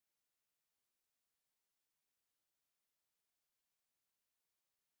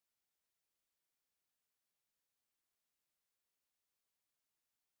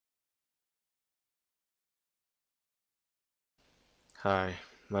Hi,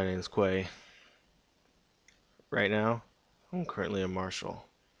 my name is Quay. Right now, I'm currently a marshal.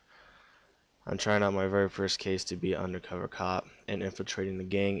 I'm trying out my very first case to be an undercover cop and infiltrating the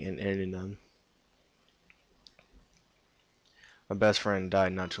gang and ending them. My best friend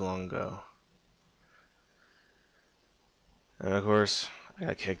died not too long ago. And of course, I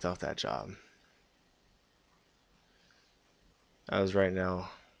got kicked off that job. I was right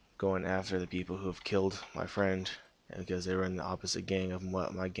now going after the people who have killed my friend because they were in the opposite gang of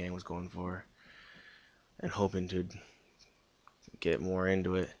what my gang was going for and hoping to get more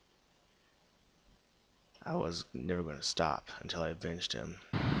into it. I was never going to stop until I avenged him.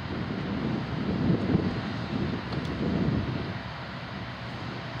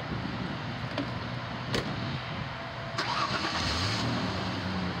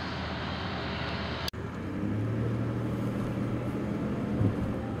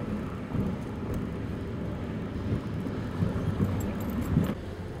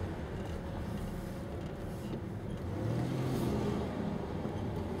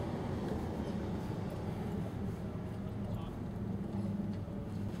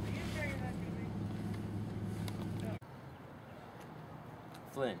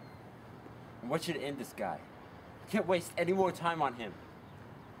 Flynn, I want you to end this guy. You can't waste any more time on him.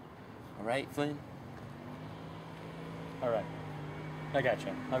 All right, Flynn? All right. I got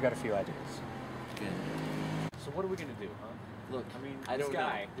you. I've got a few ideas. Good. So what are we gonna do, huh? Look, I mean, I don't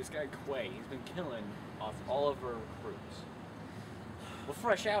know. this guy Quay, he's been killing off all of our recruits. We're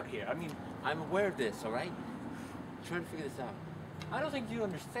fresh out here. I mean, I'm aware of this, all right? I'm trying to figure this out. I don't think you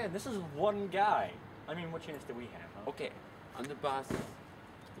understand. This is one guy. I mean, what chance do we have, huh? Okay, I'm the boss.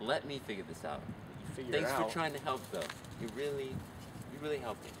 Let me figure this out. You figure Thanks it out. for trying to help, though. You really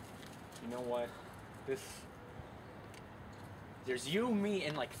helped me. You know what? There's you, me,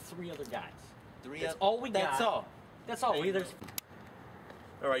 and like 3 other guys. That's all we got. That's all. That's all. There's...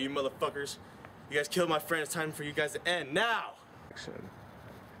 Alright, you motherfuckers. You guys killed my friend. It's time for you guys to end now! Action.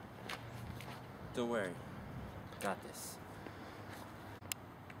 Don't worry. Got this.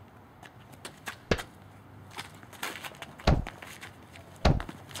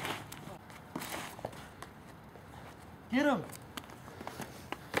 Get him!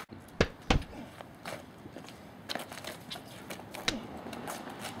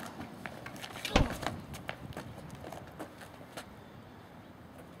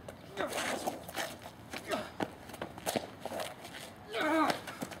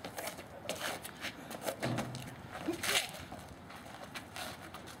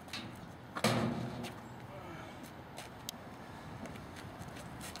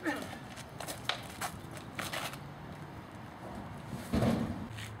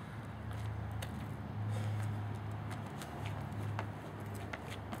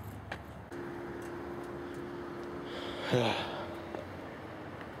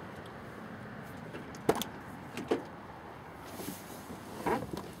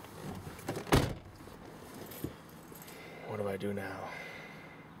 What do I do now?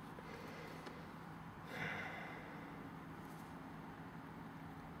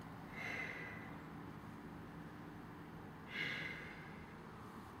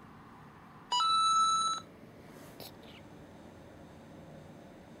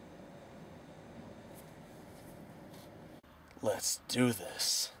 Let's do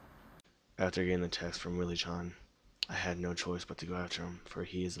this. After getting the text from Willie Chan, I had no choice but to go after him, for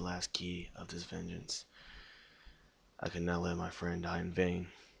he is the last key of this vengeance. I could not let my friend die in vain.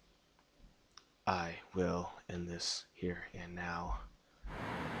 I will end this here and now.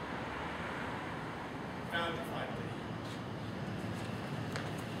 Found you finally.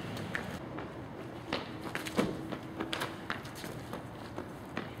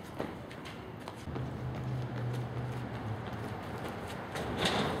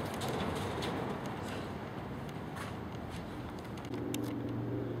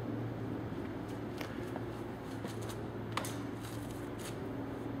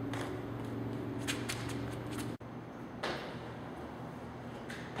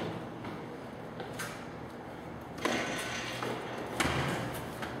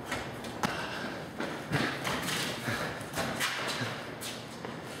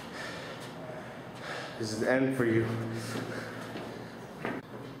 This is the end for you.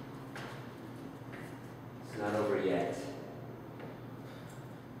 It's not over yet.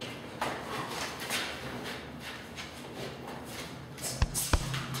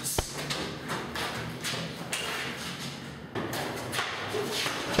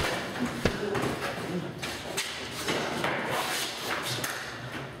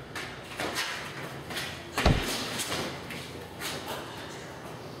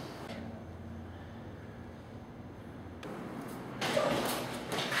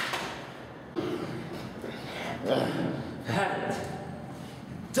 Had it.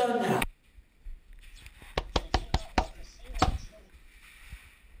 Done now.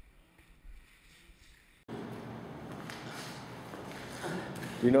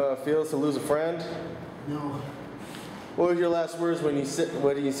 Do you know how it feels to lose a friend? No. What were your last words when you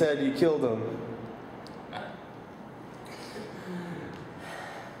said you killed him?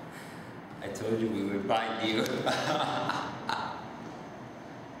 I told you we would find you.